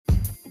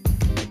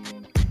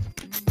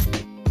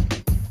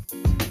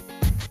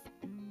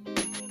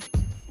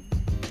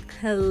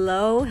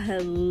Hello.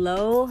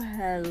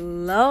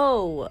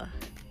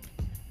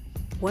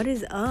 What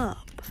is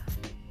up?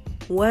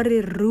 What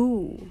it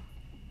do?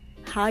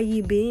 How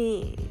you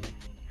been?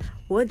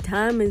 What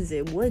time is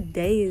it? What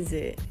day is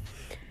it?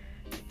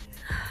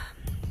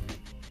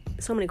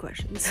 So many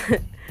questions.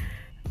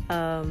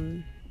 I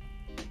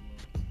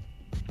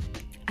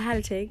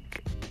had to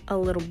take a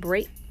little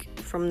break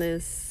from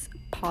this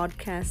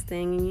podcast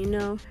thing,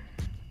 and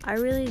I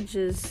really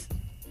just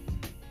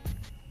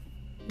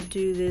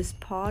do this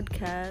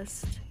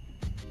podcast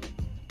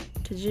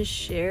to just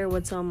share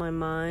what's on my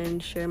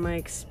mind, share my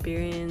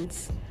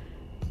experience,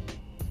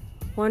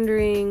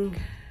 wondering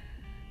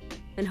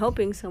and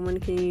hoping someone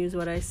can use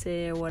what I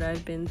say or what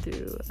I've been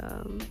through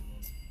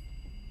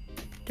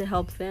to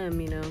help them.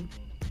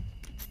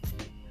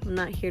 I'm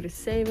not here to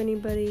save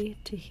anybody,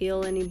 to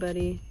heal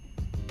anybody,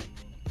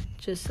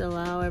 just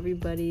allow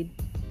everybody,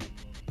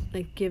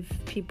 give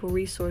people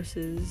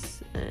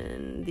resources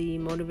and the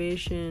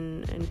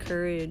motivation and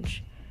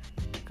courage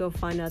to go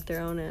find out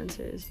their own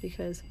answers,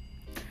 because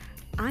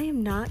I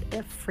am not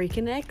a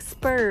freaking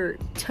expert.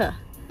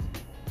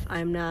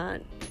 I'm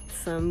not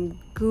some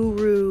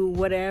guru,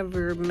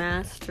 whatever,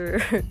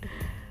 master.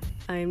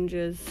 I'm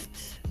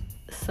just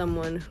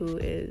someone who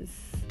is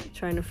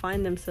trying to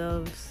find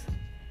themselves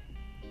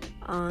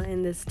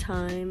in this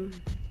time,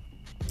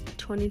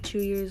 22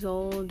 years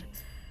old,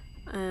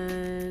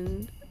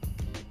 and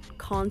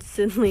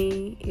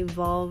constantly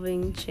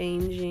evolving,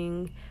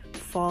 changing,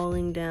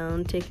 falling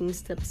down, taking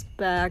steps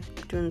back,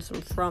 doing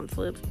some front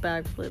flips,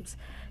 back flips,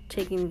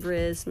 taking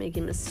risks,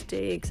 making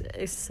mistakes,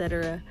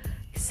 etc.,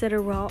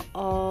 while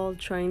all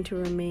trying to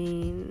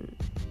remain,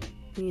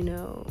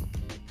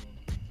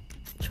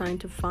 trying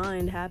to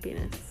find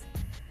happiness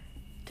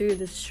through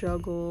the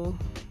struggle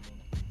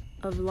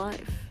of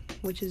life,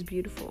 which is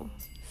beautiful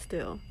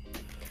still.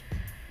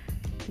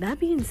 That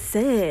being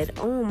said,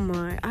 I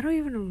don't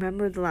even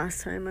remember the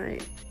last time I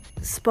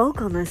spoke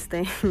on this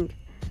thing.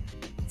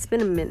 It's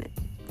been a minute,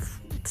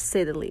 to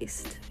say the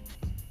least.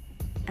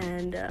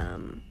 And,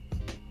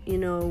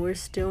 we're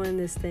still in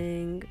this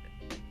thing.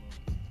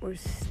 We're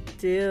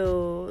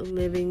still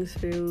living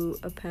through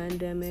a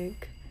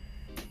pandemic.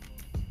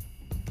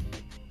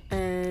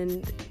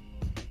 And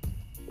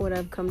what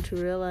I've come to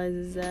realize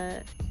is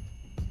that,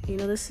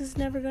 this is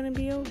never going to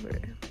be over.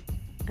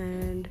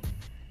 And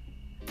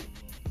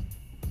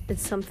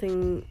it's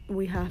something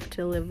we have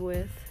to live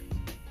with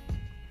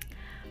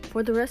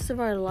for the rest of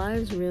our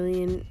lives,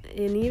 really. And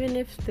even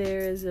if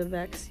there is a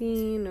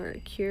vaccine or a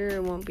cure,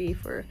 it won't be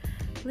for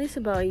at least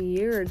about a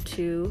year or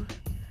two.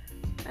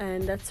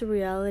 And that's a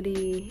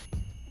reality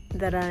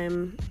that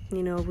I'm,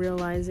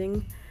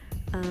 realizing,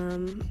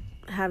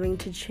 having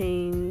to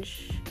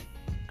change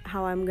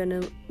how I'm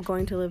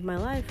going to live my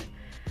life,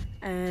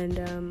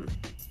 and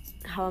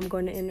how I'm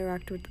going to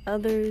interact with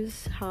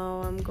others,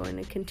 how I'm going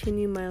to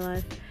continue my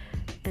life.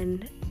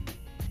 And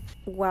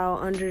while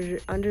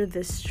under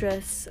this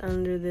stress,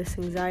 under this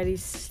anxiety,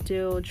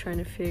 still trying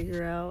to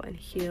figure out and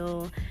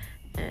heal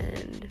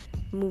and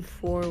move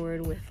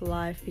forward with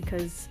life,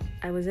 because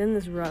I was in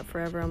this rut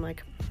forever. I'm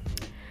like,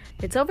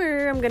 it's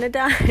over, I'm gonna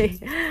die,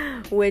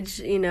 which,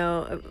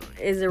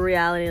 is a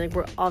reality.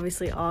 We're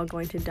obviously all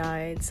going to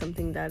die. It's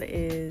something that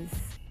is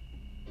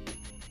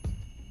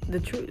the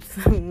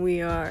truth.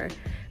 We are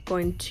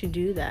going to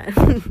do that.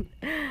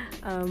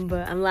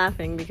 But I'm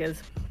laughing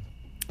because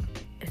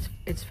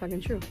it's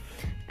fucking true.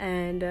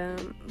 And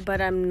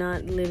but I'm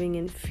not living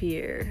in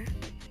fear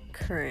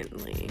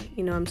currently.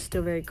 I'm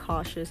still very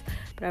cautious,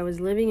 but I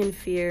was living in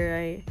fear.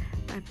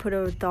 I put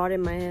a thought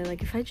in my head,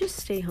 if I just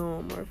stay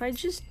home, or if I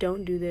just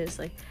don't do this,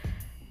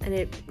 and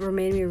it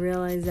made me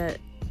realize that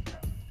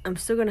I'm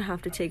still gonna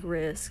have to take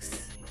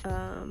risks.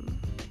 The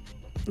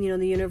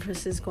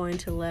universe is going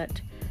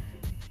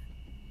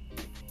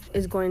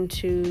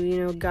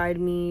to guide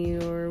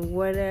me, or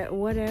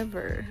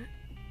whatever.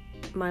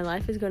 My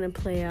life is going to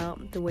play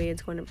out the way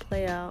it's going to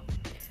play out,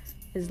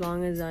 as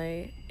long as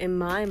in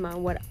my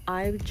mind, what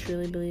I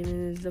truly believe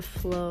in is the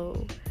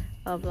flow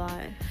of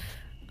life.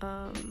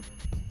 And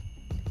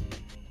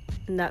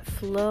that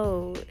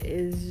flow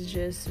is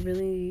just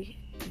really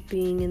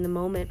being in the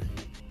moment.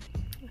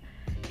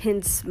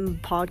 Hence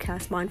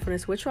podcast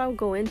mindfulness, which I'll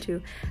go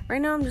into.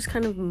 Right now I'm just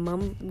kind of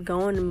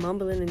going and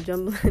mumbling and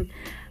jumbling.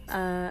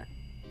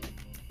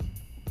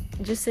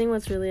 Just saying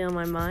what's really on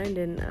my mind,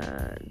 and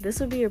this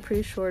will be a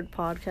pretty short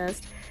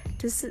podcast.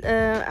 Just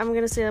I'm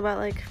gonna say about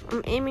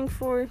I'm aiming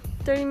for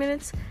 30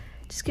 minutes.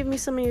 Just give me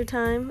some of your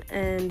time,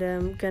 and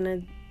I'm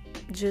gonna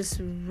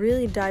just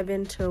really dive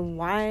into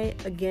why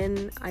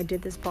again I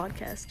did this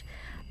podcast.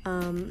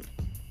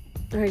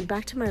 Alright,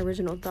 back to my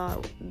original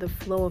thought, the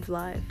flow of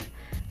life.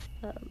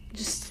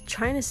 Just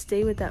trying to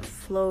stay with that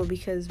flow,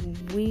 because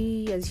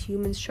we as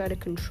humans try to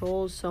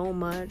control so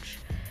much.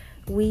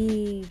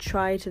 We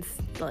try to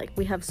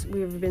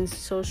we've been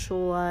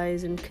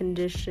socialized and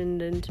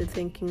conditioned into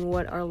thinking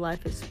what our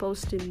life is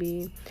supposed to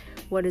be,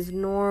 what is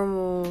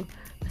normal,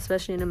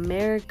 especially in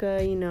America,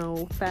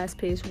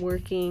 fast-paced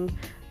working,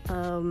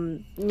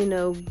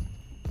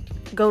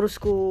 go to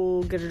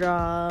school, get a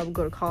job,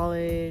 go to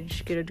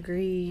college, get a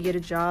degree, get a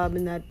job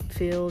in that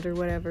field or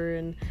whatever,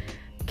 and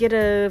get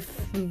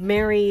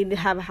married,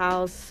 have a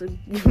house,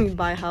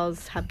 buy a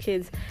house, have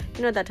kids,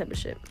 that type of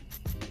shit.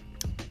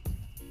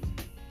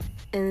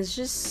 And it's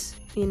just,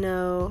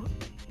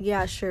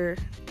 yeah, sure,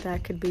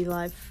 that could be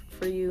life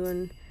for you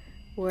and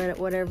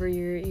whatever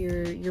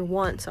your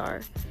wants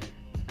are.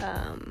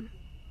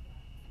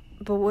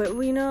 But what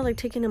like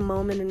taking a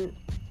moment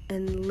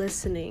and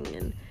listening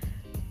and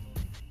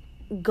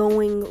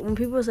going, when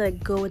people say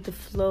go with the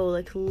flow,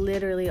 like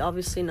literally,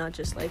 obviously not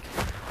just like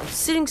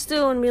sitting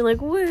still and being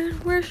like,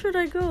 where should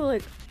I go?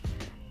 Like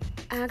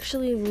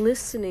actually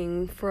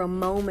listening for a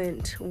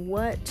moment.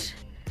 What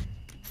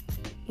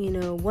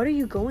are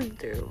you going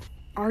through?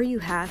 Are you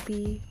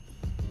happy?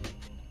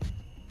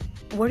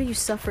 What are you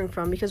suffering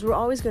from? Because we're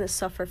always going to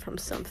suffer from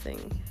something.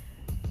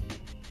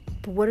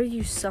 But what are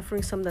you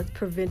suffering from that's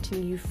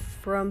preventing you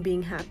from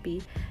being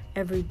happy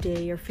every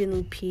day or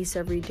feeling peace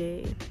every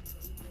day?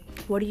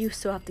 What do you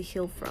still have to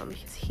heal from?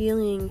 Because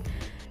healing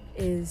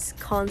is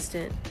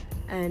constant.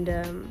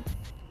 And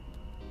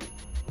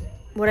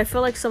what I feel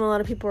like a lot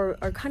of people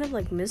are kind of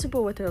like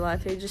miserable with their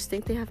life. They just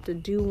think they have to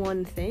do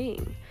one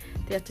thing.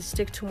 They have to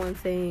stick to one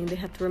thing. They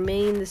have to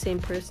remain the same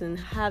person,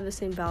 have the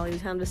same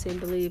values, have the same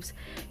beliefs.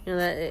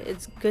 That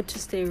it's good to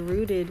stay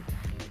rooted,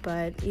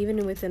 but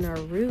even within our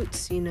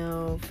roots,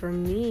 for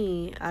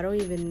me, I don't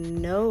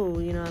even know.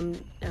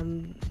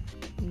 I'm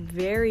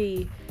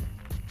very,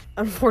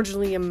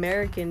 unfortunately,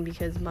 American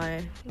because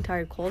my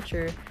entire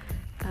culture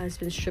has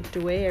been stripped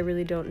away. I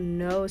really don't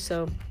know.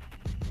 So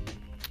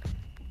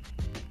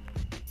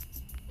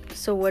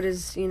what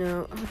is,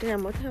 oh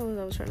damn, what the hell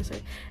was I trying to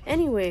say?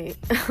 Anyway,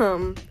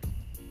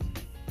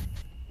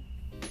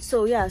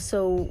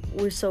 so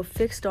we're so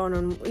fixed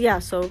on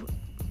so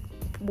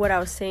what I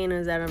was saying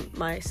is that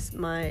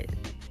my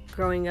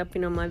growing up,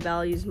 my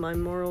values, my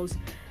morals,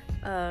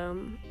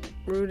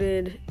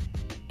 rooted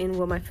in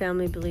what my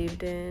family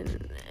believed in,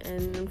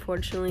 and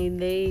unfortunately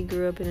they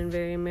grew up in a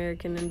very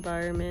American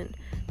environment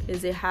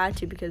because they had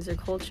to, because their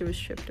culture was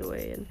stripped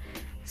away. And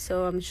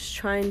so I'm just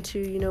trying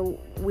to,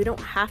 we don't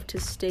have to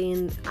stay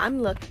in.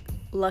 I'm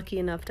lucky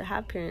enough to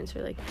have parents who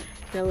are like,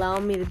 allow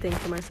me to think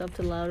for myself,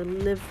 to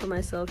live for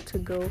myself, to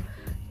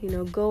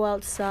go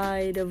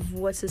outside of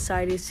what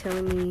society is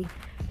telling me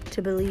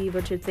to believe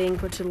or to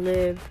think or to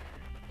live.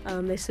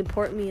 They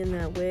support me in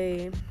that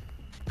way.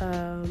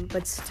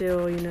 But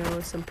still,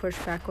 some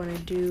pushback when I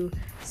do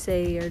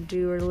say or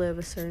do or live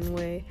a certain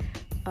way.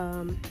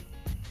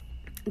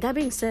 That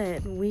being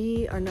said,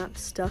 we are not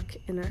stuck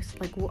in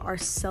our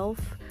self.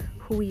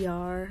 Who we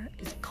are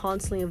is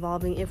constantly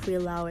evolving if we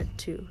allow it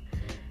to,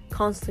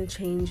 constantly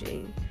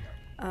changing.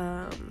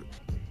 And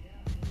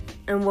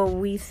what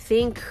we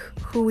think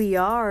who we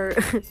are,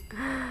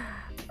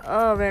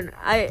 oh man,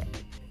 I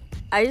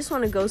just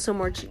want to go so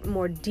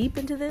more deep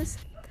into this,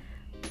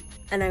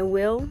 and I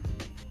will.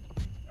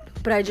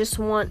 But I just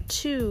want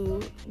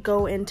to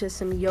go into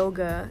some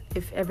yoga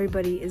if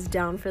everybody is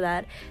down for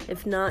that.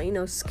 If not,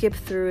 skip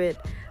through it.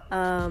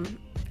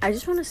 I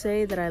just want to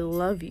say that I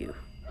love you.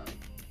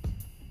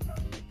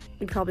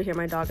 You probably hear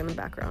my dog in the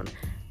background.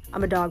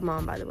 I'm a dog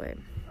mom, by the way.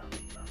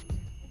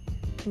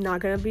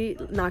 Not gonna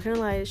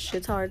lie,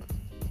 shit's hard.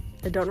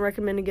 I don't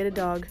recommend to get a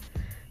dog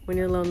when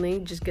you're lonely.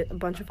 Just get a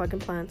bunch of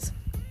fucking plants.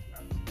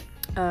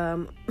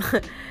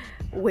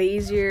 Way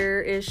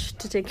easier-ish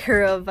to take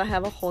care of. I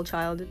have a whole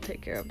child to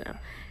take care of now.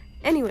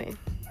 Anyway,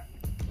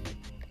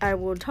 I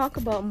will talk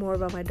more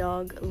about my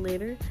dog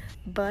later,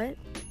 but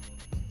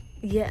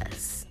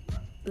yes,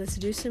 let's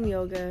do some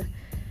yoga.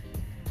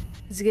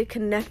 Let's get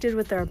connected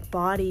with our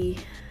body.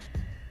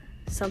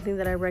 Something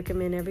that I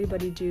recommend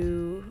everybody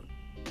do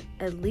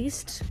at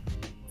least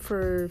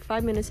for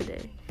 5 minutes a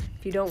day.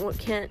 If you don't want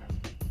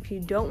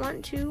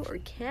to or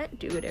can't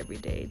do it every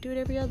day, do it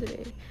every other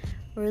day.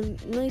 Or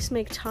at least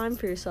make time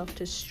for yourself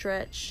to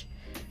stretch,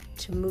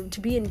 to move,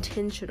 to be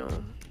intentional.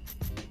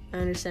 I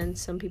understand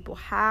some people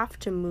have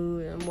to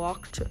move and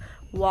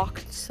walk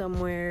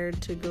somewhere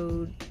to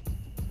go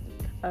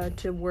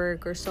to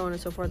work or so on and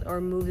so forth,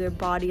 or move their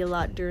body a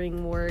lot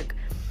during work,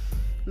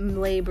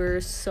 labor,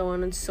 so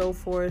on and so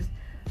forth.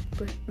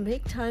 But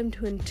make time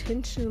to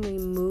intentionally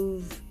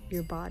move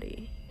your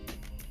body.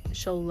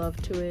 Show love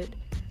to it.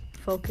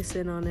 Focus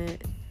in on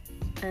it.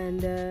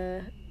 And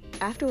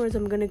afterwards,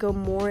 I'm going to go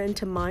more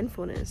into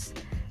mindfulness.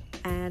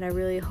 And I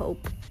really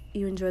hope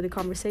you enjoy the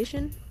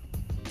conversation.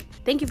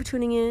 Thank you for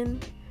tuning in.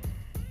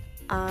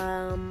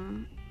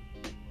 I'm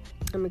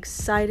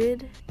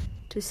excited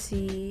to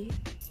see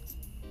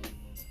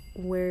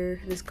where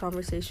this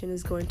conversation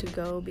is going to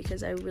go,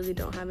 because I really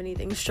don't have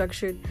anything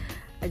structured.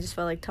 I just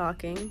felt like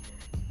talking,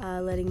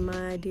 letting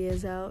my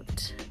ideas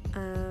out,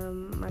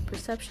 my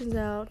perceptions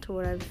out, to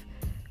what I've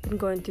been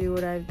going through,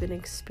 what I've been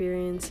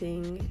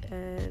experiencing,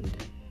 and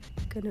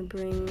gonna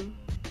bring,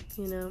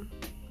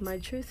 my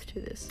truth to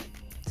this.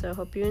 So I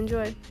hope you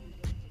enjoy.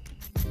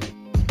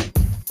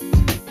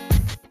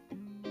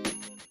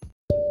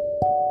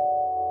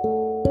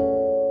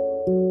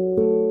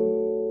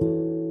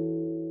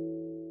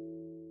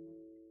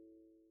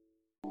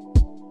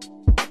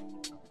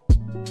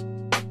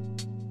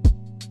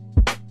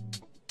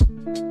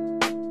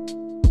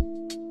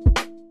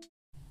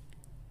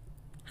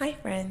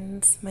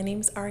 friends, my name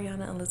is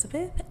Ariana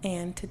Elizabeth,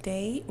 and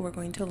today we're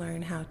going to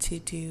learn how to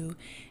do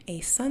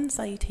a Sun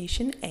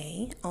Salutation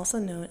A, also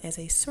known as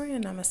a Surya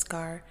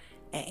Namaskar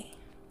A.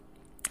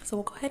 So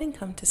we'll go ahead and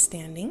come to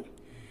standing,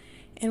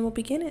 and we'll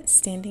begin at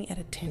standing at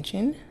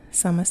attention,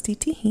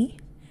 Samastitihi.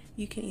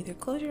 You can either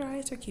close your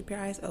eyes or keep your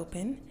eyes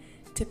open.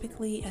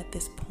 Typically at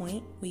this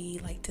point, we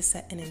like to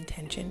set an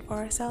intention for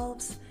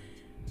ourselves.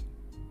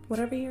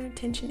 Whatever your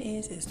intention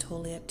is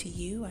totally up to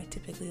you. I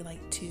typically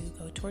like to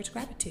go towards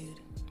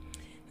gratitude.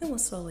 Then we'll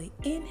slowly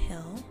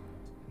inhale,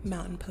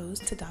 mountain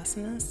pose,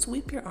 Tadasana.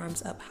 Sweep your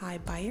arms up high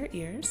by your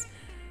ears.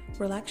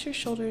 Relax your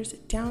shoulders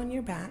down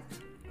your back.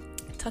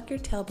 Tuck your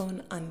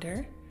tailbone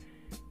under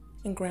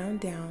and ground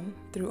down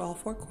through all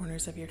four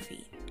corners of your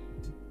feet.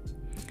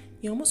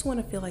 You almost want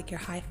to feel like you're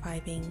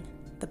high-fiving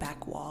the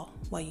back wall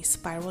while you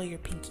spiral your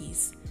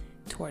pinkies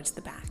towards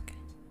the back.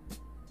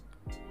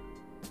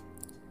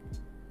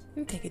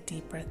 And take a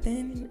deep breath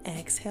in and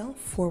exhale,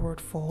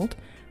 forward fold,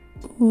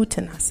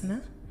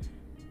 Uttanasana.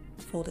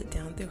 Fold it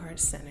down through heart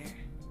center.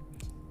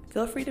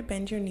 Feel free to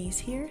bend your knees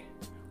here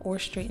or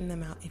straighten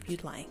them out if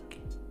you'd like.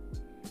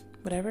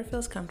 Whatever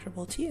feels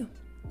comfortable to you.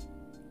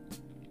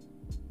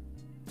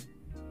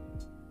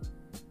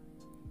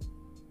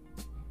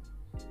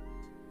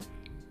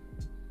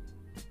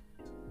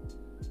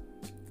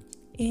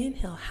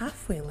 Inhale,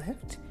 halfway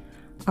lift,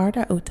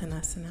 Ardha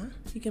Uttanasana.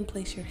 You can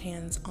place your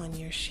hands on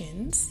your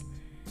shins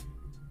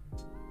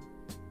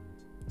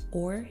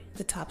or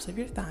the tops of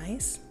your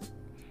thighs.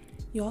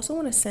 You also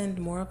want to send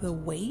more of the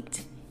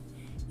weight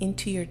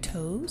into your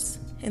toes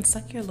and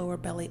suck your lower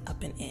belly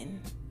up and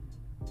in.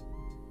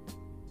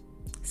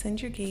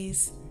 Send your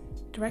gaze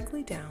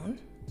directly down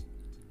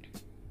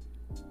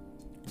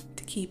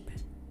to keep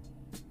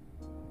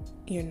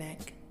your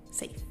neck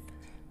safe.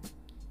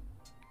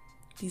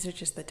 These are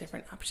just the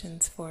different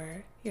options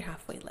for your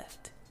halfway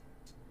lift.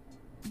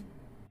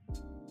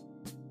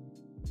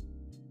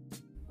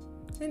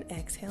 And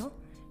exhale,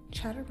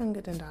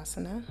 Chaturanga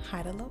Dandasana,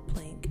 high to low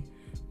plank.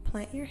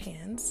 Plant your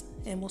hands,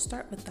 and we'll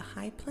start with the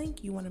high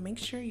plank. You want to make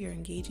sure you're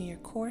engaging your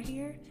core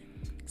here.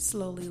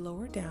 Slowly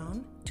lower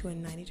down to a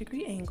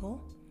 90-degree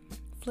angle.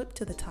 Flip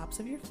to the tops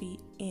of your feet.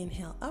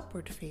 Inhale,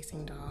 upward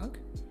facing dog.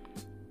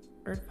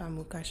 Urdhva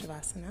Mukha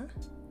Shavasana.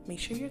 Make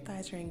sure your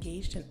thighs are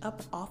engaged and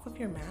up off of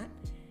your mat.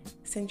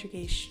 Send your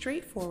gaze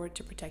straight forward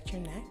to protect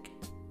your neck.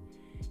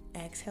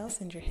 Exhale,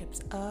 send your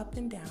hips up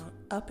and down,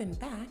 up and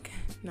back,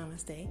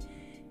 namaste,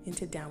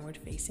 into downward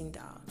facing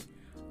dog.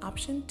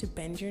 Option to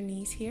bend your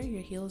knees here.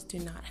 Your heels do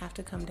not have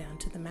to come down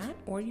to the mat,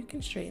 or you can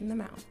straighten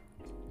them out.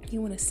 You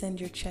want to send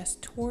your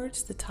chest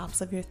towards the tops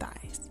of your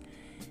thighs.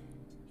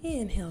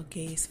 Inhale,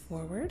 gaze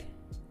forward,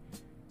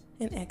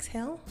 and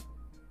exhale,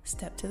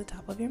 step to the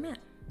top of your mat.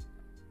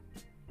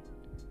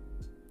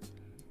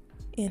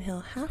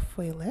 Inhale,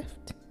 halfway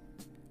lift,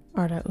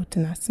 Ardha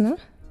Uttanasana.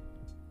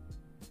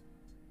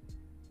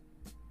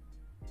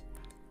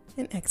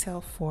 And exhale,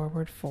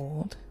 forward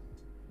fold,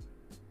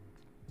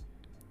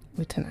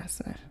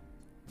 Uttanasana.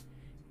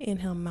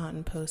 Inhale,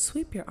 mountain pose.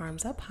 Sweep your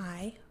arms up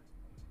high.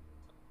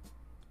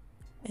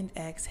 And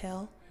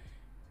exhale,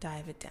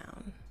 dive it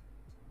down.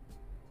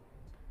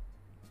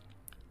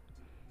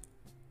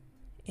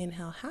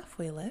 Inhale,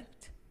 halfway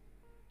lift.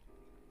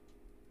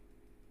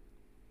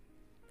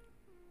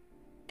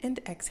 And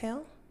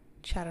exhale,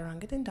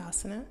 Chaturanga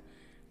Dandasana,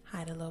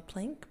 high to low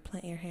plank.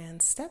 Plant your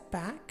hands, step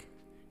back,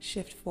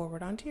 shift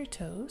forward onto your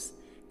toes.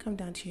 Come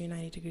down to your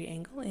 90-degree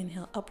angle.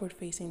 Inhale, upward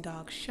facing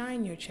dog.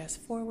 Shine your chest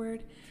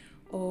forward.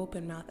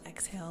 Open mouth,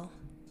 exhale,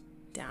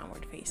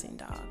 downward facing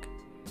dog.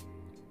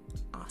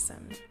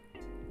 Awesome.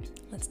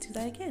 Let's do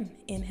that again.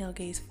 Inhale,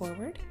 gaze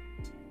forward.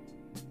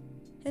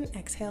 And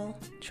exhale,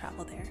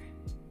 travel there.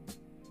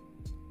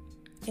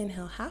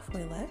 Inhale,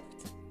 halfway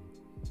lift.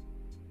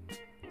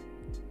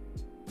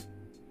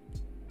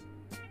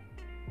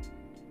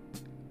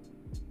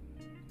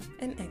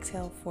 And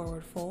exhale,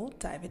 forward fold,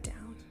 dive it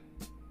down.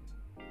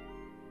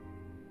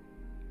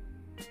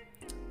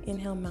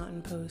 Inhale,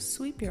 mountain pose.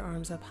 Sweep your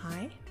arms up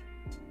high.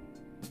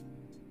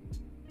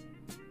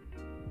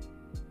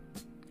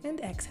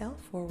 And exhale,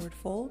 forward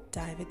fold,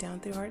 dive it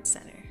down through heart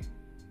center.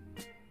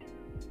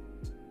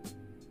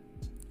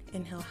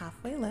 Inhale,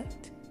 halfway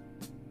lift.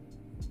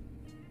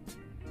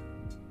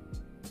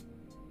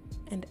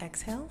 And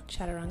exhale,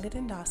 Chaturanga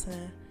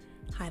Dandasana,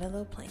 high to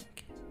low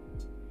plank.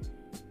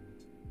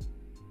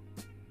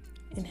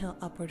 Inhale,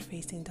 upward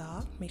facing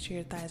dog. Make sure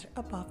your thighs are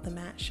up off the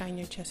mat. Shine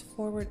your chest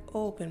forward,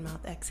 open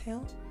mouth,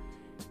 exhale,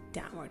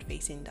 downward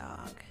facing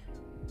dog.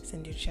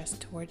 Send your chest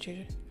towards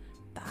your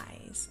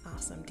thighs.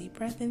 Awesome. Deep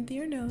breath in through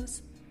your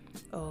nose.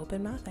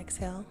 Open mouth,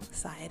 exhale,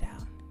 sigh it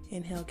out.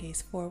 Inhale,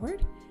 gaze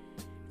forward.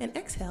 And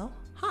exhale,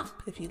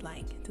 hop if you'd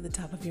like to the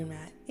top of your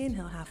mat.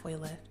 Inhale, halfway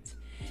lift.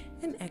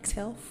 And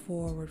exhale,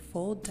 forward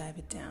fold, dive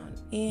it down.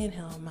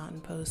 Inhale,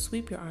 mountain pose.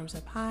 Sweep your arms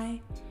up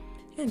high.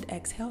 And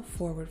exhale,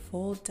 forward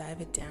fold,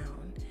 dive it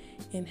down.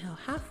 Inhale,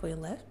 halfway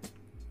lift.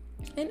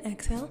 And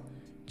exhale,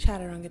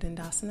 Chaturanga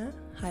Dandasana,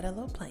 high to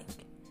low plank.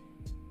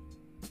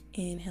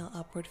 Inhale,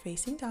 upward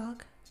facing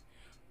dog.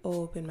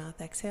 Open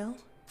mouth, exhale,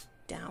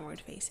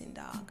 downward facing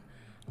dog.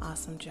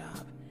 Awesome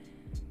job.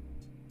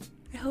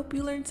 I hope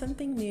you learned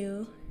something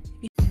new.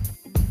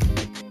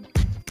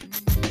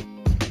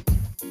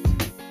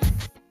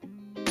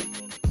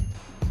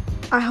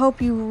 I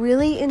hope you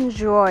really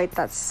enjoyed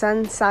that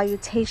sun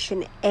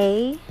salutation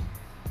A.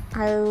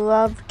 I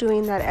love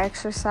doing that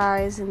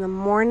exercise in the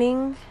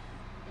morning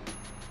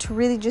to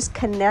really just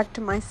connect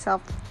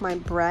myself with my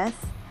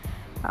breath.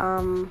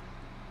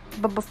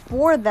 But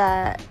before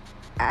that,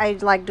 I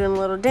like doing a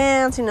little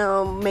dance,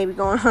 maybe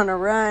going on a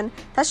run.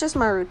 That's just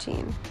my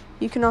routine.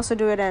 You can also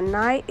do it at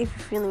night if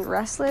you're feeling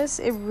restless.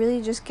 It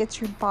really just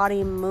gets your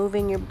body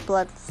moving, your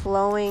blood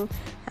flowing.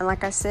 And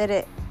like I said,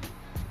 it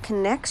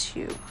connects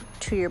you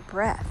to your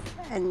breath.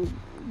 And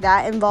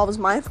that involves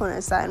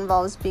mindfulness. That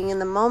involves being in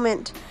the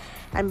moment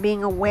and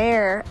being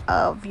aware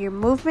of your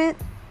movement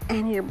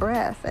and your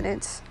breath. And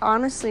it's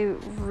honestly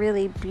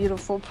really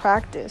beautiful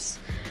practice.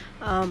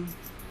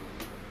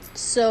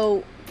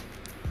 So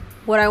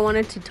what I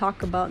wanted to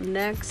talk about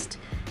next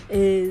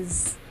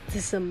is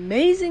this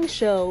amazing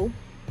show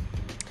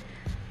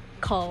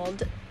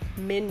called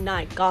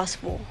Midnight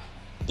Gospel.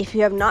 If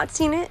you have not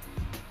seen it,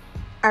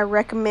 I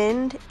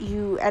recommend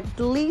you at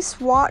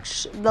least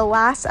watch the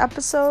last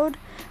episode,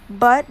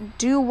 but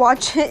do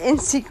watch it in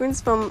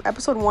sequence from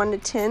episode 1 to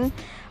 10.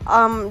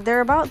 They're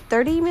about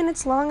 30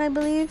 minutes long, I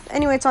believe.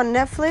 Anyway, it's on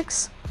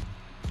Netflix.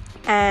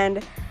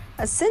 And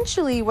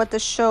essentially what the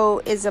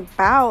show is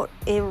about,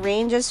 it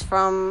ranges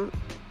from,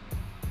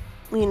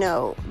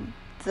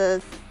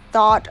 the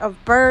thought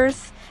of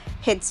birth,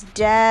 hits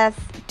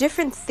death,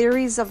 different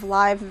theories of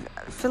life,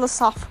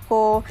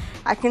 philosophical.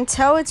 I can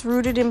tell it's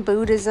rooted in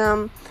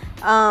Buddhism,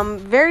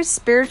 very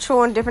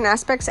spiritual in different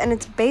aspects, and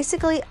it's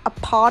basically a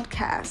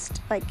podcast.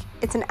 Like,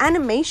 it's an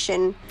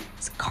animation,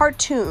 it's a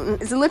cartoon.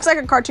 It looks like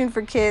a cartoon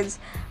for kids,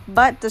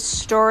 but the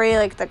story,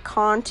 like the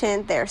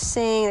content they're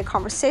saying, the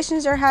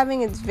conversations they're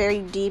having, it's very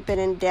deep and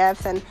in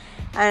depth,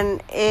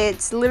 and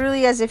it's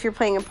literally as if you're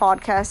playing a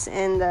podcast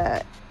in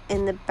the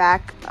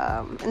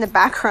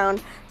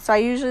background. So I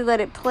usually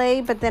let it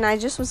play, but then I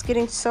just was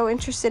getting so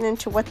interested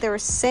into what they were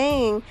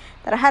saying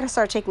that I had to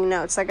start taking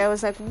notes. Like, I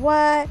was like,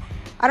 what?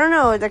 I don't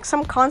know, like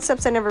some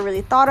concepts I never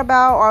really thought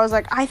about, or I was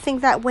like, I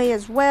think that way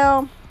as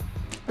well.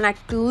 And I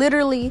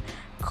literally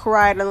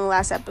cried on the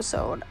last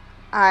episode.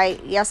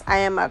 Yes, I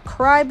am a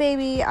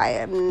crybaby. I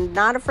am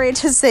not afraid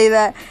to say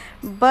that,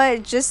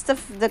 but just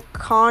the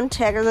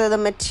context or the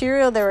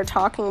material they were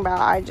talking about,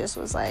 I just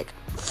was like,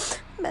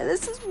 man,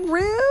 this is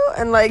real.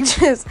 And I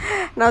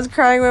was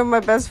crying with my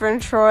best friend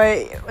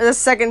Troy the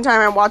second time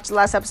I watched the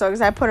last episode,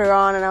 because I put her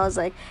on and I was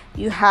like,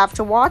 you have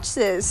to watch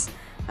this.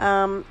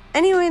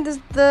 Anyway,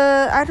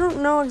 I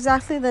don't know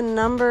exactly the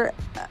number,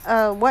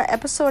 what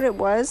episode it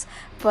was,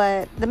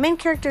 but the main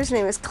character's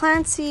name is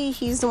Clancy.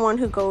 He's the one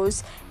who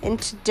goes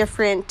into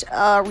different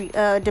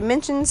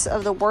dimensions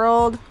of the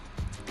world,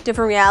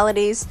 different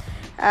realities,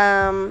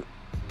 and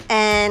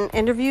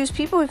interviews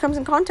people he comes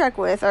in contact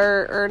with,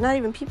 or not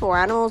even people,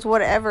 animals,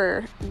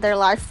 whatever their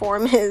life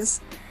form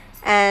is.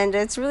 And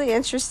it's really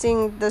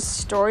interesting, the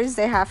stories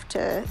they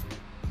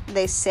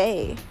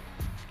say,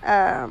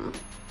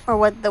 or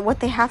what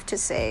they have to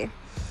say.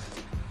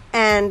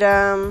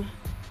 And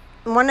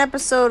one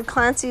episode,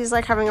 Clancy is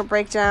like having a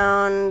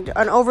breakdown,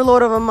 an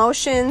overload of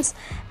emotions,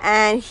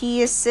 and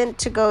he is sent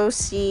to go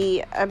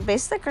see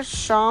basically like a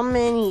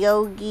shaman,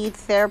 yogi,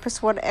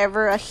 therapist,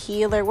 whatever, a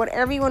healer,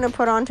 whatever you want to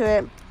put onto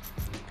it,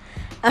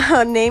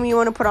 a name you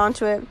want to put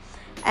onto it.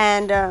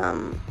 And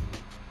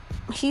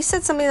he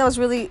said something that was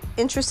really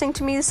interesting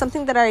to me,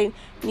 something that I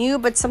knew,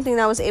 but something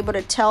that I was able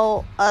to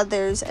tell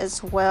others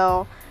as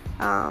well.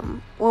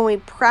 When we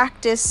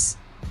practice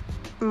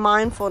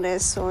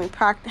mindfulness, when we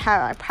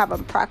have a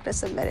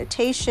practice of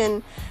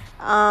meditation,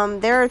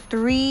 there are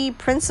 3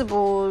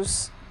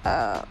 principles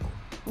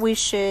we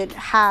should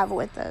have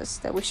with us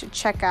that we should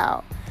check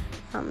out.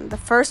 The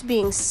first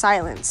being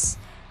silence,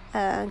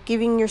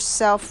 giving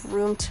yourself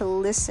room to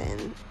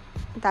listen.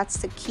 That's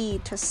the key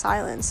to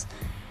silence.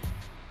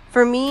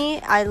 For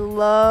me, I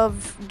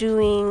love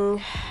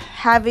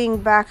having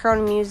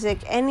background music,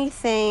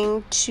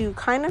 anything to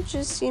kind of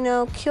just,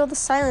 kill the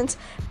silence,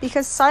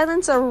 because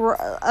silence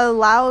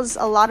allows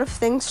a lot of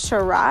things to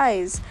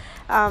arise.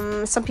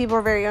 Some people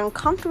are very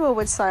uncomfortable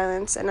with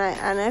silence, and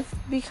I've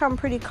become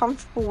pretty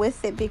comfortable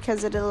with it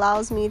because it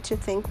allows me to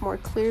think more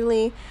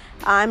clearly.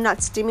 I'm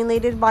not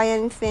stimulated by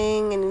any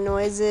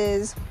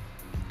noises,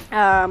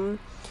 not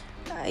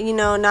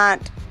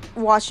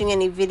watching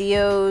any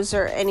videos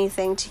or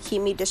anything to keep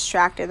me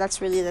distracted.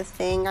 That's really the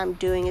thing I'm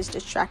doing, is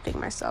distracting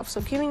myself. So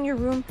giving you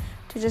room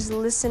to just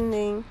listen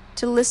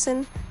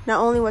not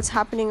only what's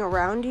happening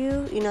around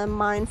you,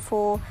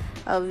 mindful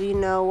of,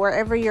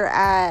 wherever you're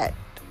at,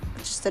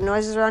 just the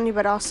noises around you,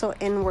 but also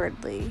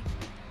inwardly.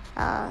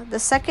 The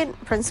second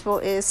principle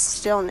is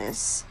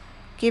stillness,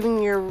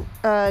 giving you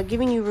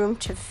room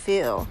to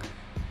feel.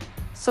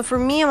 So for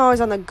me, I'm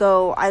always on the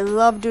go. I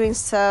love doing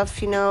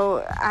stuff,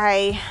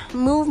 I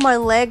move my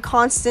leg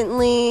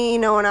constantly,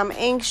 when I'm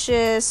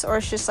anxious, or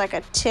it's just like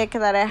a tick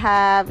that I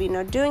have,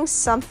 doing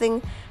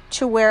something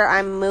to where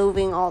I'm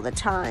moving all the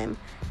time.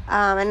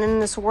 And in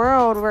this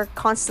world, we're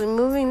constantly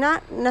moving,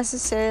 not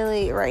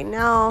necessarily right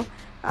now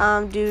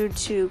due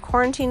to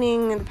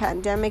quarantining and the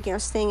pandemic,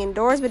 staying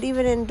indoors, but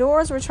even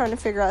indoors, we're trying to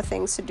figure out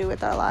things to do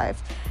with our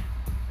life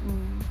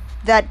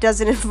that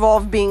doesn't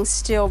involve being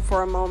still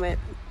for a moment.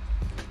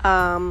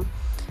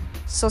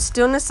 So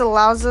stillness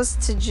allows us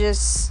to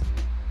just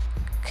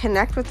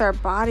connect with our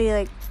body.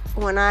 Like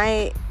when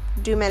I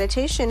do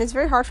meditation, it's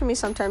very hard for me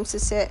sometimes to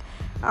sit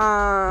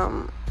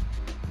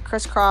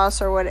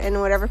crisscross or in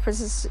whatever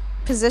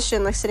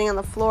position, like sitting on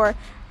the floor.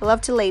 I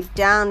love to lay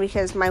down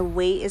because my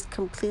weight is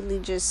completely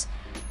just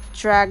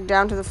dragged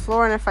down to the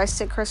floor, and if I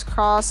sit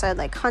crisscross, I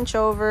like hunch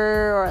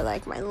over, or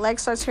like my leg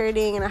starts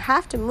hurting and I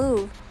have to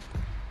move.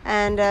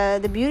 And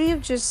the beauty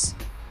of just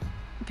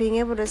being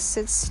able to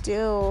sit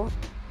still,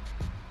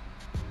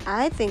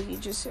 I think you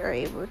just are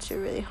able to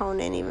really hone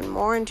in even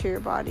more into your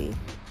body,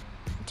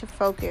 to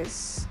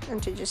focus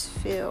and to just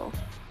feel.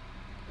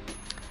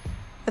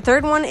 The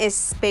third one is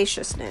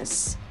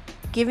spaciousness,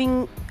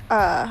 giving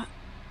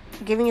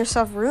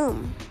yourself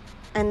room,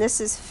 and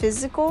this is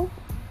physical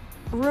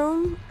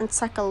room and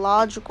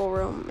psychological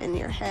room in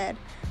your head.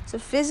 So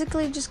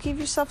physically, just give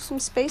yourself some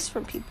space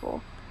from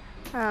people.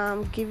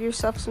 Give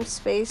yourself some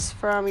space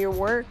from your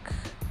work,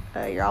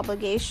 your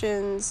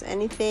obligations,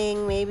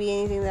 anything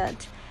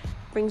that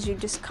brings you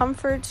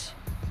discomfort.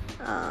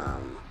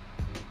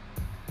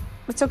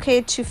 It's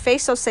okay to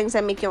face those things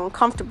that make you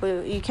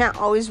uncomfortable. You can't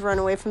always run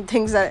away from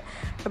things that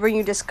bring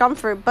you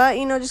discomfort, but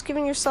just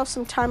giving yourself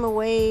some time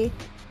away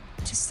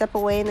to step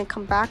away and then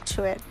come back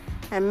to it.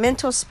 And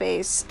mental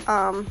space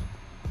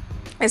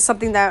is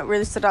something that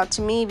really stood out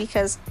to me,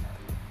 because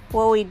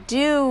what we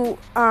do,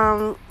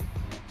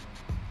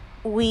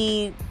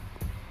 we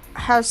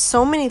have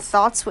so many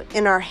thoughts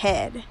in our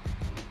head,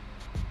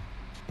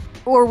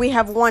 or we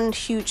have one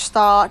huge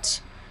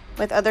thought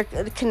with other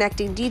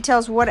connecting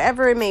details,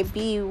 whatever it may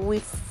be.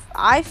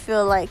 I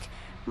feel like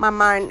my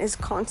mind is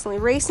constantly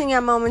racing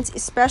at moments,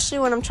 especially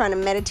when I'm trying to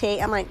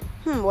meditate. I'm like,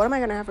 what am I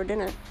gonna have for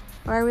dinner?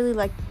 I really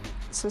like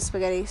some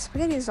spaghetti.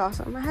 Spaghetti is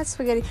awesome. I had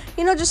spaghetti.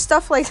 Just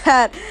stuff like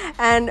that.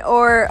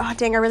 Or oh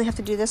dang, I really have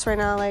to do this right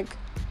now.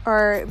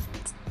 Or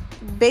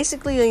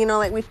basically,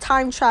 like we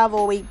time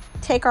travel, we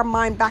take our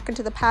mind back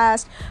into the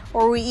past,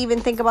 or we even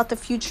think about the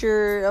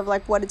future of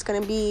like what it's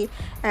going to be,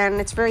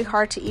 and it's very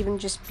hard to even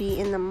just be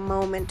in the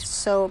moment.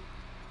 So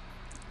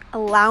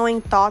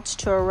allowing thoughts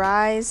to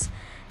arise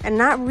and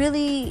not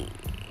really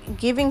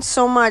giving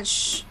so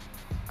much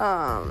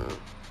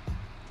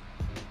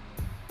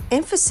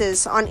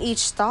emphasis on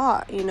each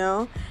thought.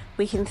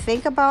 We can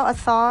think about a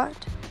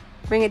thought,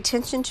 bring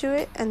attention to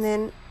it, and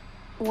then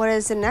what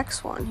is the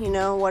next one?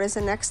 What is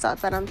the next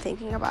thought that I'm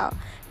thinking about?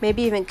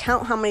 Maybe even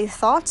count how many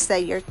thoughts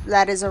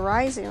that is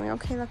arising.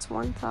 Okay, that's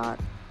one thought.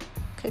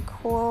 Okay,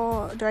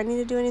 cool. Do I need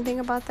to do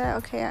anything about that?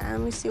 Okay, let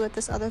me see what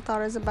this other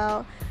thought is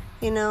about.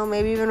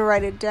 Maybe even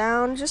write it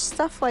down. Just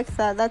stuff like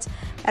that.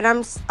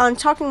 I'm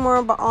talking more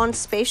about on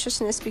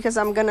spaciousness, because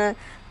I'm gonna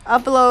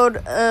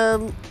upload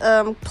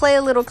play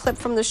a little clip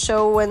from the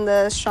show when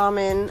the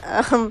shaman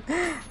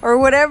or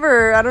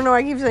whatever, I don't know,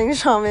 I keep saying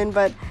shaman,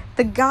 but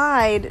the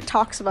guide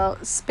talks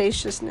about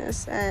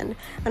spaciousness. And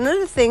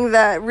another thing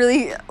that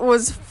really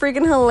was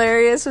freaking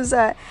hilarious was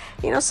that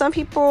some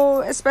people,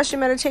 especially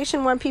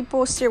meditation, when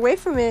people steer away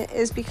from it,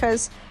 is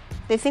because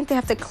they think they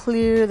have to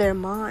clear their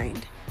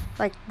mind.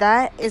 Like,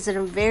 that is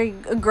a very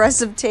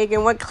aggressive take.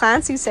 And what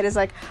Clancy said is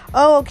like,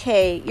 oh,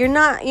 okay, you're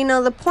not,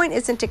 the point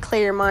isn't to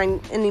clear your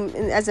mind. And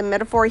as a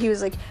metaphor, he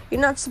was like,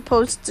 you're not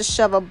supposed to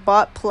shove a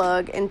butt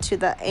plug into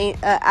the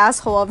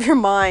asshole of your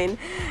mind.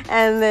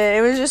 And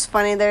it was just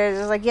funny. They're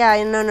just like,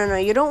 yeah, no.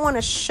 You don't want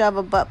to shove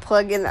a butt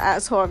plug in the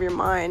asshole of your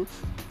mind.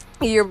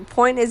 Your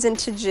point isn't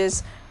to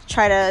just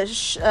try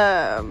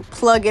to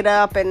plug it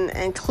up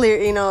and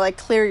clear,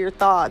 clear your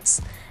thoughts.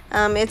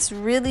 It's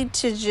really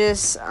to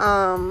just...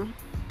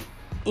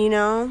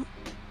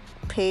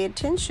 pay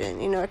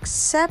attention,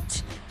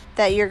 accept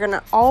that you're going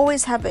to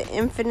always have an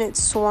infinite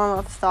swarm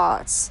of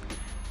thoughts,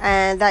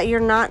 and that you're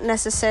not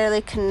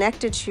necessarily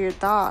connected to your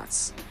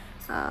thoughts.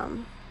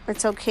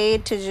 It's okay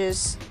to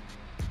just,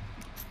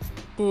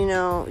 you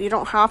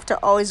don't have to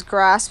always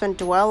grasp and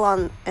dwell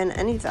on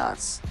any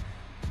thoughts.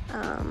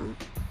 And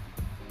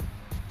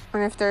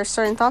if there are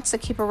certain thoughts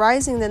that keep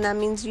arising, then that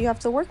means you have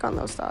to work on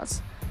those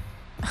thoughts.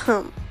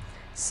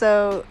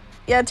 So...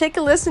 yeah, take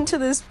a listen to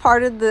this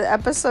part of the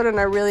episode, and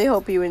I really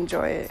hope you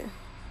enjoy it.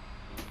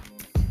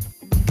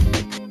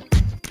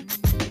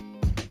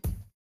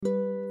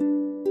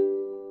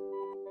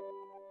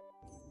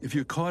 If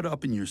you're caught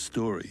up in your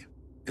story,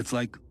 it's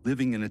like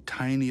living in a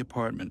tiny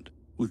apartment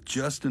with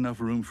just enough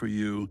room for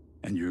you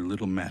and your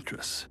little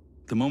mattress.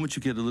 The moment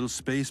you get a little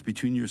space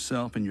between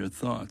yourself and your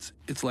thoughts,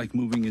 it's like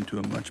moving into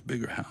a much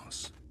bigger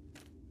house.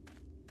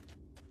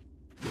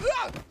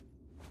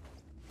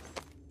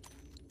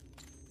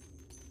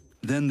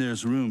 Then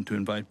there's room to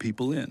invite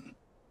people in.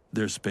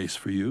 There's space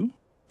for you,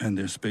 and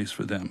there's space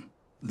for them.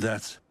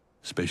 That's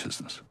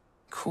spaciousness.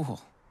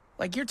 Cool.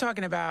 Like, you're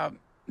talking about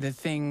the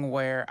thing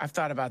where I've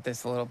thought about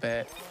this a little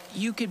bit.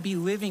 You could be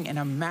living in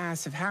a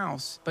massive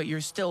house, but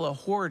you're still a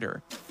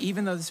hoarder.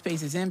 Even though the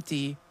space is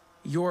empty,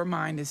 your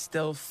mind is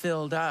still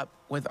filled up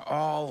with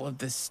all of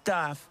the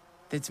stuff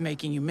that's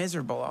making you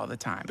miserable all the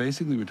time.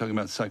 Basically, we're talking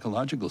about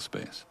psychological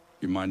space.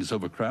 Your mind is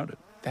overcrowded.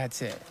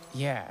 That's it,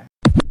 yeah.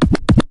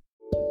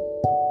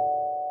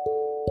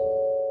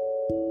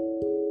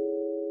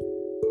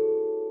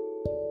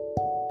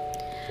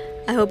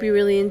 I hope you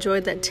really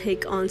enjoyed that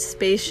take on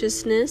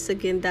spaciousness.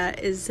 Again,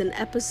 that is an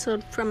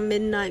episode from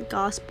Midnight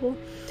Gospel.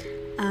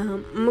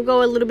 I'm going to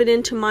go a little bit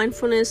into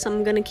mindfulness.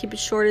 I'm going to keep it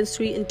short and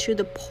sweet and to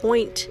the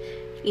point.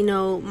 You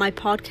know, my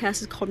podcast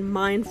is called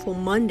Mindful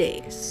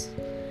Mondays.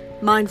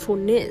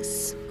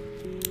 Mindfulness.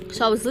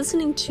 So I was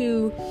listening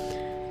to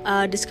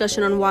a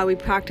discussion on why we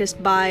practice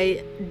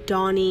by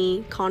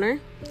Donnie Connor.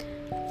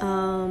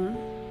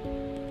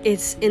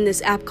 It's in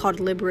this app called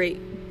Liberate.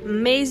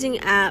 Amazing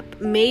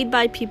app made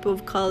by people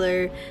of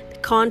color. The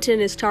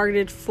content is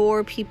targeted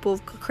for people,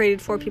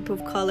 created for people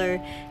of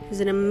color. It's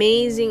an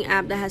amazing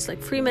app that has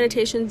like free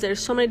meditations. There's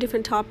so many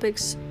different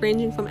topics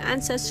ranging from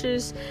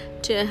ancestors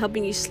to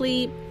helping you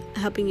sleep,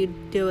 helping you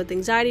deal with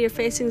anxiety or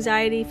face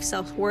anxiety,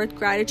 self-worth,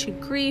 gratitude,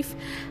 grief,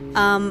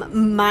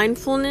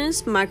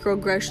 mindfulness,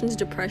 microaggressions,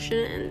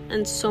 depression,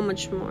 and so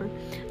much more.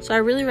 So I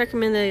really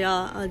recommend that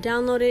y'all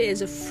download it. It's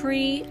a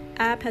free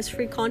app, has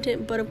free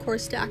content, but of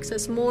course to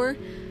access more,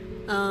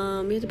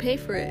 you have to pay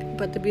for it.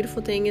 But the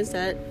beautiful thing is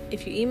that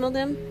if you email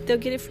them, they'll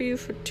get it for you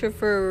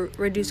for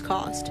reduced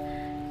cost,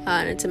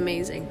 and it's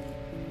amazing.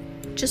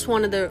 Just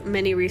one of the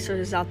many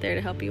resources out there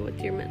to help you with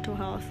your mental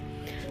health.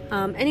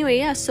 Anyway,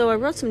 yeah, so I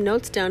wrote some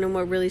notes down on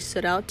what really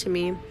stood out to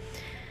me.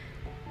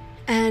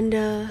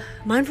 And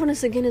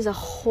mindfulness, again, is a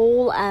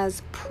whole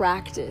as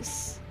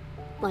practice.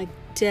 Like,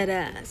 dead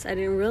ass. I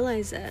didn't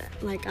realize that.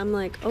 Like, I'm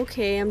like,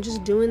 okay, I'm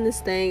just doing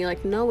this thing.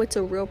 Like, no, it's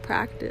a real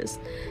practice.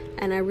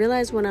 And I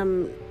realized when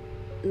I'm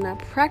not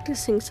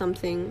practicing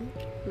something,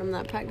 when I'm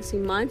not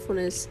practicing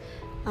mindfulness,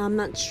 I'm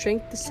not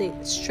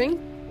strengthening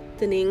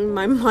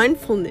my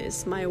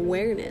mindfulness, my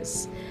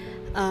awareness.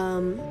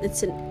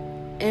 It's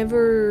an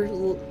ever...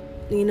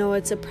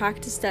 it's a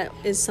practice that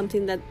is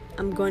something that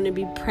I'm going to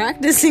be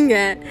practicing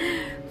at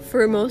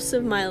for most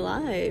of my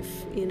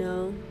life,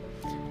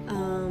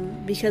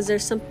 because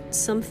there's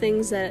some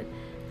things that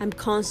I'm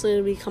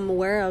constantly become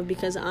aware of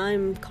because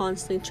I'm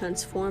constantly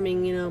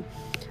transforming.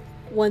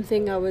 One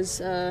thing I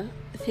was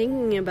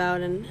thinking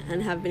about and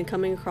have been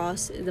coming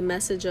across the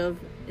message of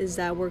is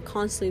that we're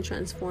constantly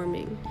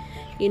transforming.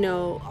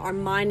 Our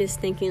mind is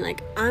thinking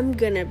like,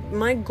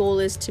 my goal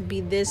is to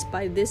be this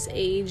by this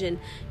age, and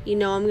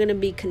I'm gonna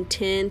be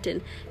content,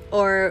 and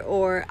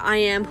or I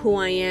am who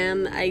I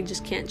am, I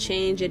just can't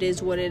change, it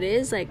is what it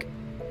is. Like,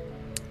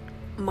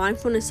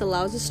 mindfulness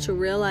allows us to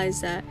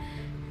realize that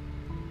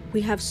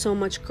we have so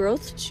much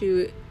growth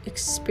to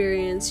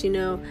experience.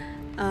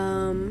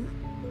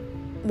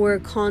 We're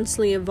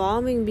constantly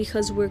evolving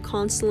because we're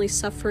constantly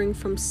suffering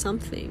from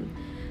something.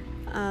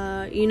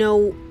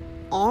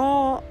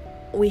 All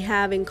we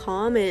have in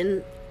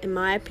common, in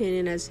my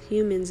opinion, as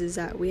humans, is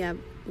that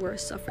we're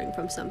suffering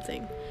from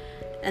something,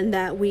 and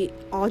that we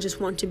all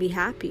just want to be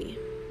happy.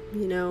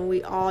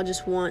 We all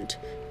just want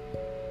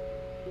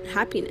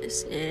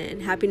happiness,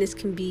 and happiness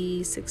can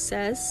be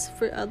success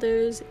for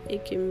others.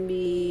 It can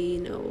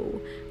be,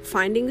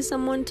 finding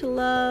someone to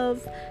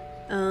love,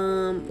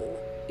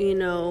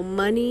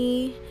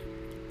 money,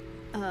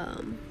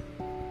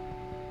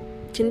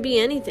 can be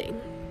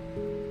anything.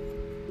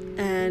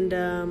 And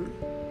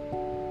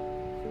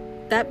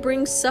that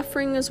brings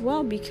suffering as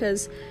well,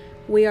 because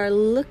we are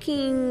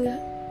looking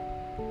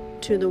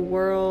to the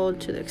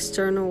world, to the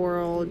external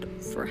world,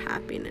 for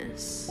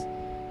happiness,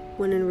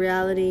 when in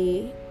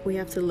reality we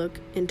have to look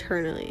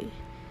internally.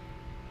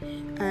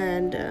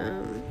 And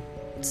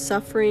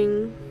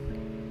suffering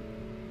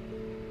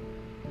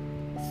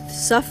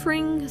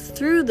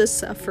through the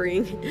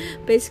suffering,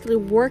 basically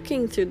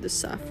working through the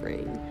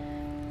suffering,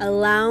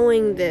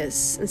 allowing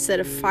this instead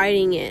of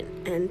fighting it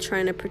and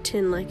trying to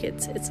pretend like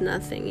it's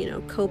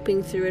nothing,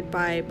 coping through it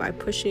by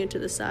pushing it to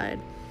the side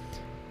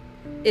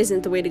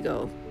isn't the way to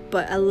go.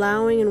 But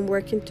allowing and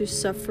working through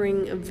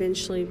suffering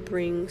eventually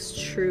brings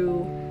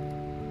true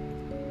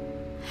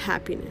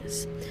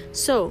happiness.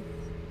 So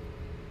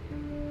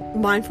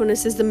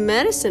mindfulness is the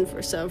medicine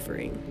for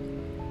suffering.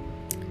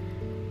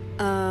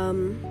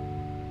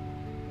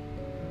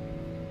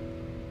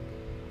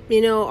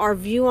 Our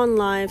view on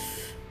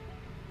life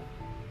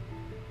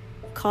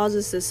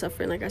causes this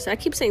suffering. Like I said, I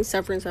keep saying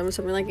suffering.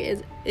 Like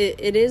it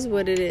is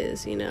what it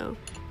is.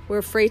 We're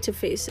afraid to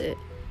face it.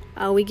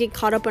 We get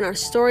caught up in our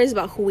stories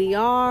about who we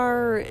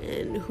are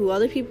and who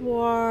other people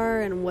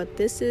are and what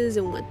this is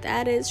and what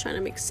that is, trying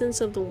to make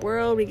sense of the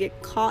world. We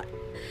get caught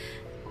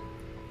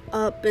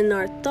up in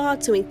our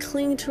thoughts, and we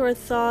cling to our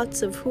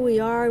thoughts of who we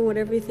are and what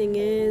everything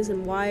is,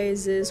 and why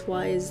is this,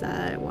 why is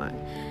that, why,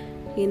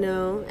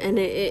 and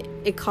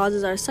it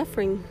causes our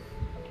suffering.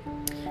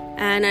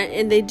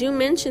 And they do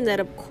mention that,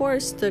 of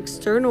course, the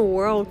external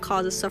world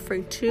causes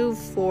suffering too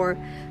for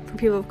for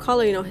people of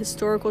color,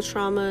 historical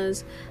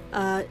traumas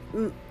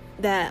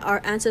that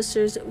our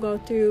ancestors go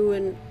through,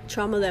 and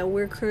trauma that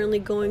we're currently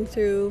going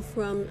through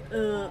from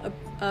a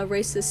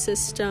racist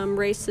system,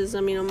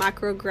 racism,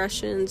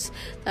 microaggressions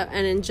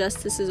and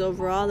injustices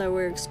overall that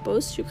we're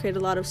exposed to create a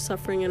lot of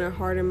suffering in our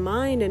heart and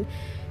mind. And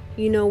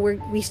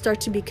we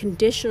start to be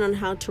conditioned on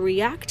how to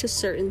react to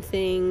certain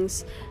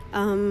things,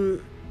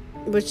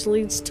 which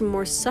leads to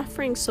more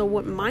suffering. So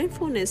what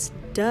mindfulness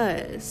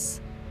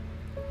does,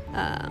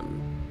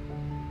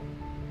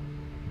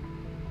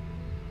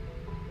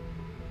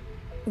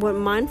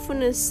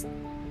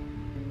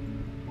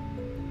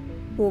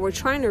 what we're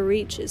trying to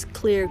reach is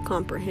clear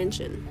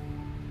comprehension.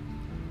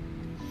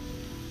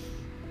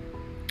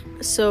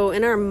 So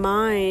in our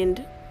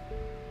mind,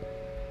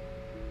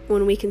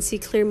 when we can see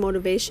clear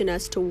motivation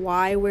as to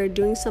why we're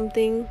doing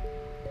something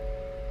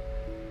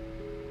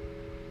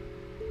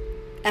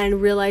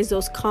and realize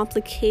those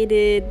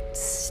complicated,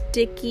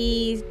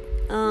 sticky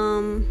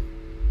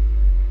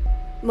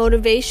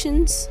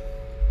motivations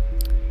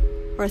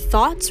or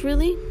thoughts,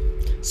 really.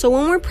 So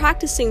when we're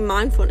practicing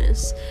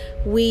mindfulness,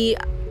 we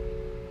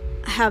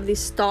have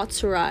these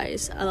thoughts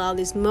arise, allow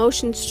these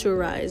emotions to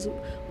arise.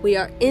 We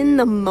are in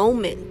the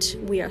moment.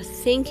 We are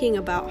thinking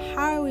about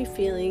how are we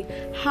feeling,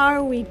 how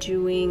are we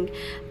doing.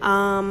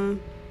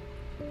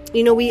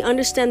 We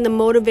understand the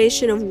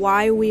motivation of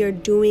why we are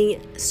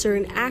doing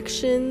certain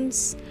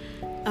actions.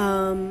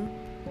 And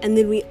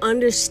then we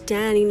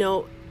understand,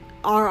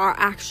 are our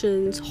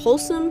actions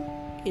wholesome,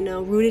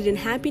 rooted in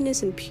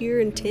happiness and pure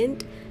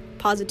intent,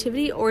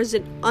 positivity, or is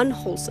it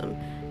unwholesome,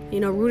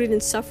 rooted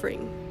in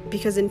suffering?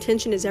 Because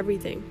intention is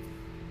everything.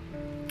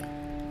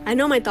 I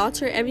know my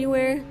thoughts are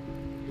everywhere,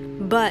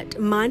 but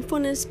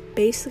mindfulness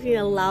basically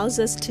allows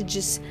us to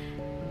just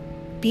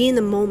be in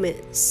the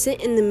moment, sit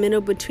in the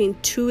middle between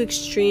two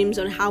extremes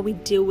on how we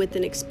deal with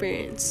an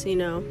experience,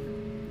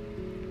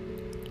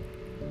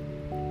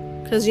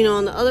 Because,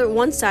 on the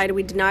one side,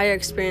 we deny our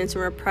experience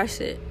and repress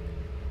it.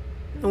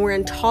 And we're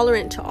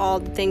intolerant to all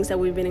the things that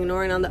we've been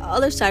ignoring. On the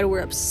other side,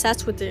 we're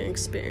obsessed with the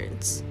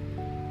experience.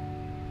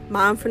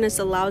 Mindfulness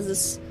allows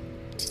us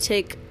to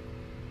take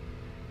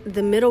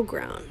the middle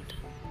ground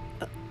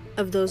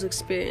of those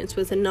experiences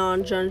with a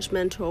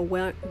non-judgmental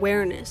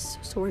awareness.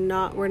 So we're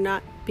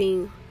not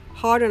being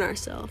hard on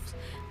ourselves.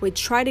 We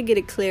try to get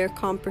a clear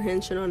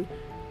comprehension on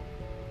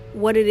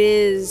what it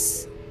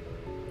is,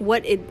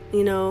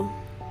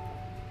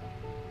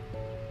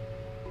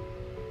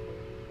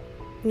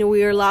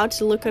 we are allowed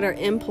to look at our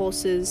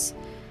impulses.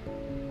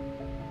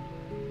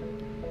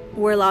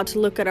 We're allowed to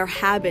look at our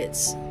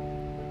habits.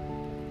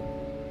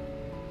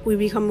 We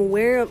become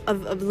aware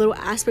of little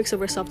aspects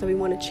of ourselves that we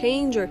want to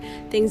change, or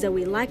things that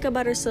we like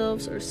about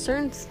ourselves, or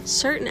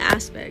certain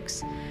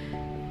aspects.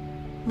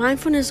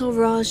 Mindfulness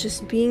overall is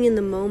just being in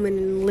the moment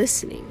and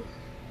listening,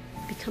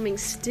 becoming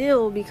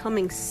still,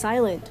 becoming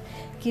silent,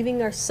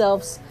 giving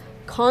ourselves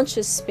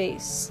conscious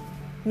space,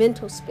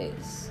 mental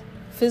space,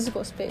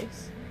 physical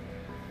space.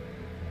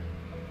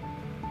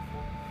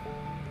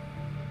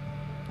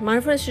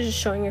 Mindfulness is just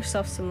showing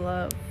yourself some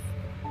love.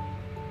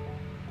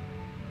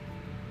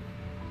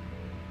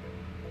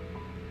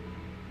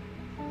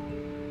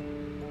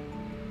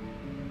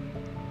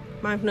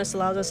 Mindfulness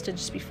allows us to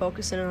just be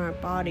focusing on our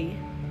body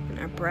and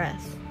our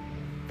breath,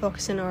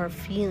 focusing on our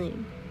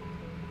feeling,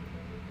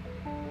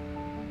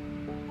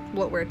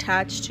 what we're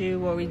attached to,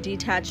 what we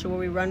detach to, what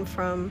we run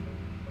from.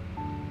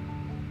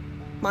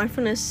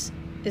 Mindfulness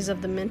is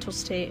of the mental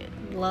state.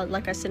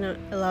 Like I said, it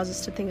allows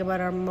us to think about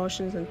our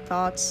emotions and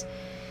thoughts.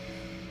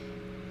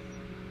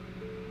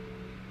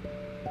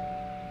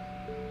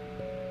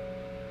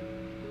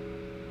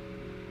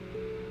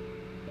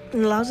 It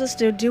allows us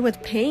to deal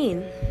with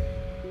pain.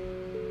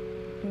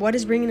 What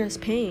is bringing us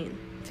pain?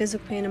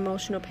 Physical pain,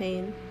 emotional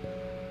pain,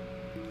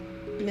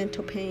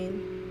 mental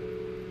pain.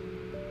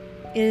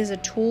 It is a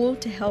tool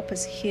to help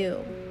us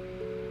heal.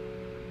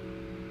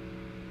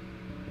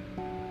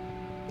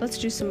 Let's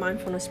do some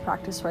mindfulness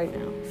practice right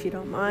now, if you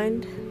don't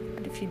mind.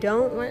 But if you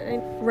don't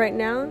right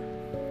now,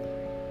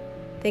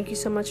 thank you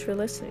so much for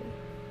listening.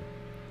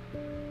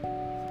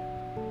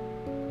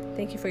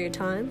 Thank you for your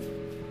time.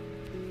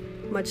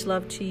 Much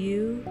love to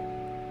you.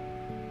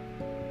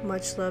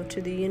 Much love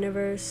to the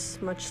universe.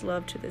 Much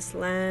love to this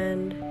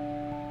land.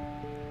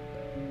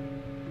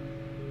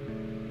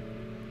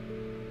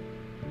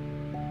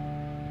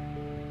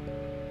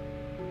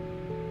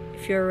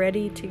 If you're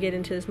ready to get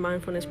into this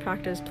mindfulness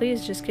practice,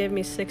 please just give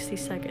me 60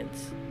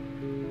 seconds.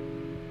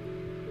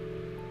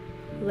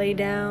 Lay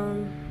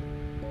down.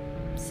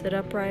 Sit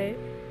upright.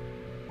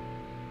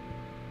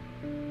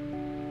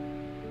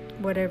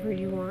 Whatever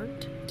you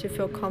want to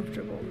feel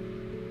comfortable.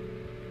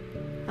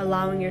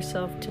 Allowing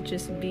yourself to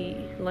just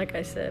be, like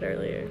I said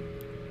earlier.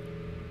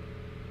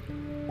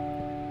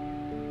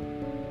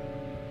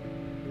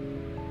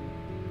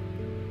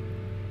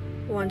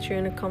 Once you're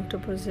in a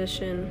comfortable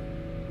position,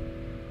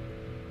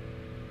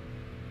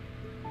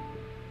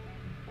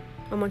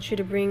 I want you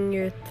to bring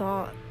your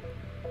thought,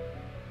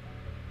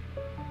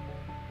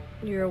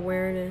 your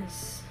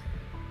awareness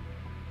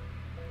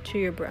to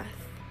your breath.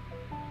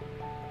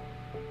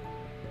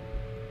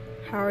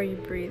 How are you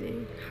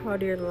breathing? How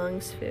do your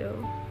lungs feel?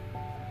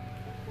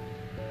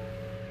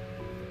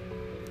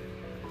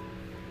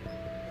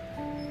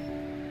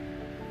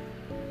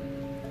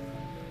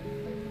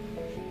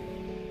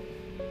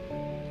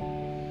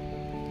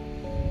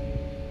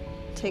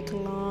 Take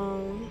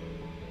long,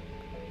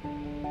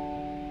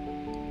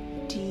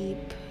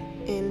 deep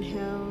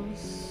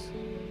inhales,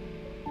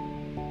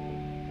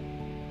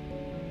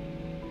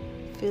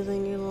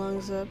 filling your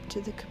lungs up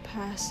to the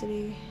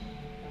capacity,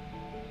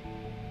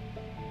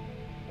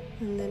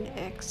 and then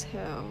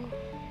exhale,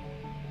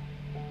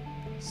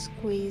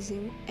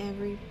 squeezing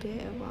every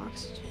bit of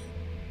oxygen.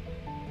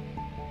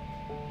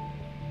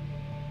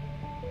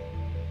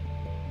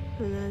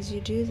 And as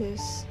you do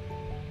this,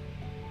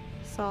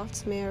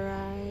 thoughts may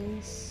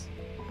arise,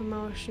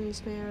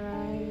 emotions may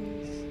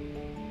arise,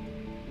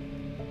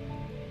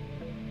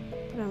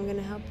 but I'm going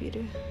to help you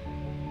to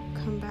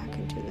come back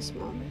into this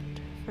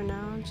moment. For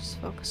now, just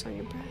focus on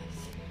your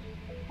breath.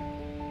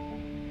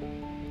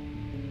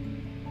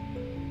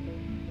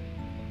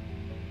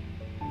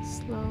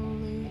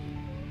 Slowly.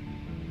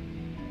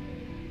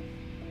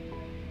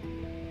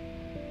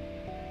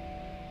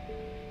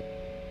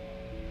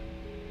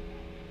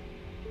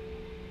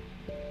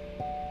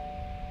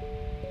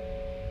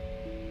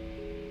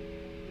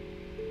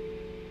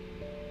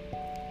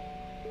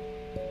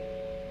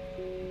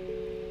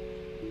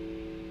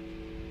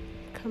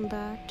 Come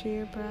back to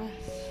your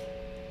breath.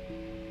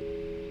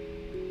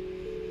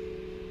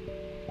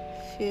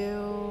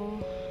 Feel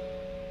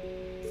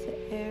the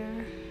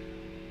air.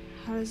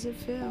 How does it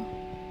feel?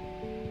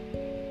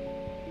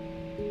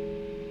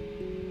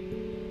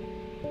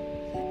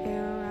 The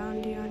air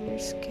around you on your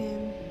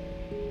skin.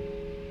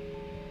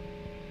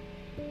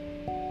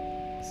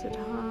 Is it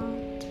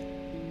hot?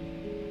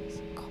 Is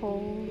it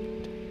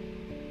cold?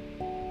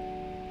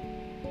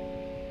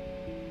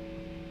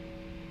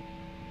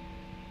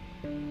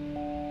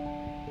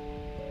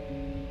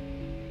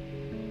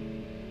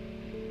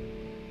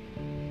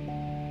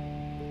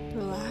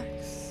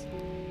 Relax.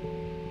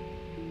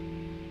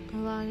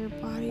 Allow your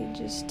body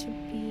just to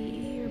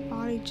be. Your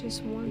body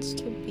just wants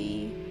to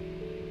be.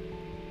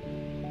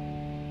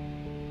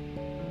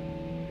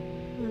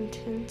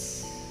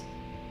 Untense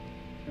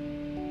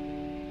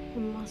the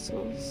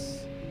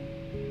muscles.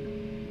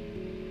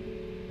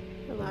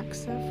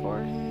 Relax that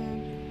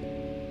forehead.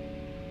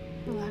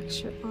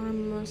 Relax your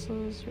arm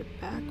muscles, your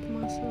back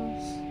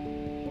muscles.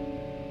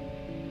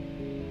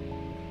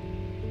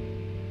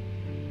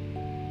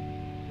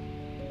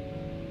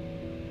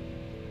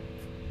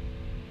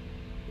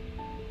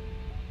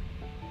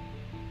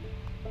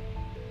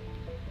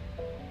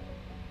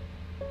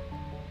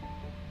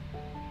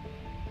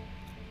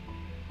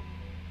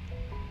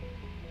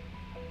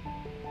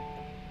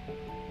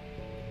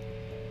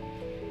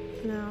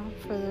 Now,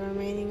 for the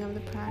remaining of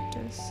the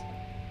practice,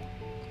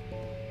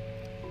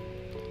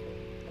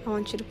 I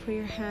want you to put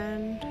your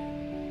hand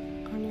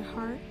on your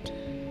heart.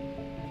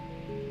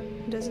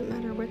 It doesn't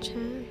matter which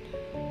hand.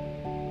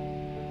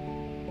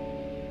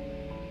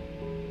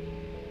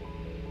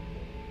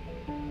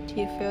 Do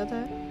you feel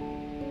that?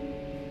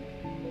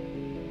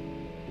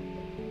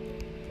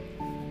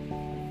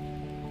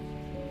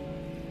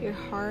 Your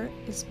heart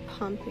is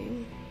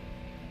pumping.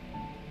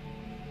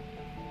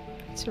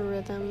 It's a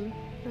rhythm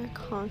that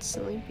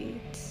constantly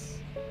beats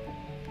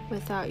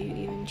without you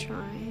even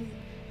trying.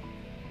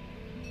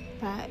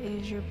 That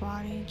is your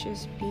body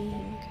just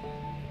being,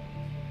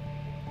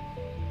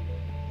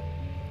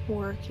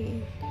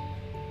 working,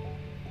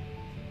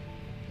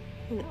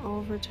 and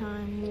over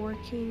time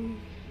working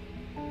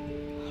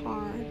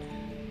hard.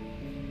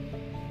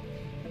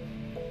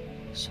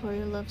 Show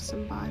your love to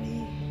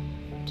somebody.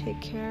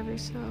 Take care of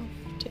yourself.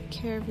 Take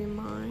care of your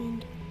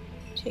mind.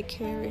 Take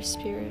care of your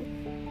spirit.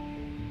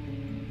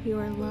 You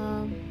are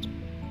loved.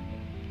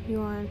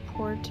 You are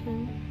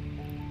important.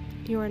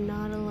 You are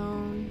not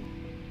alone.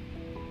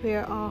 We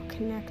are all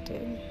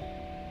connected.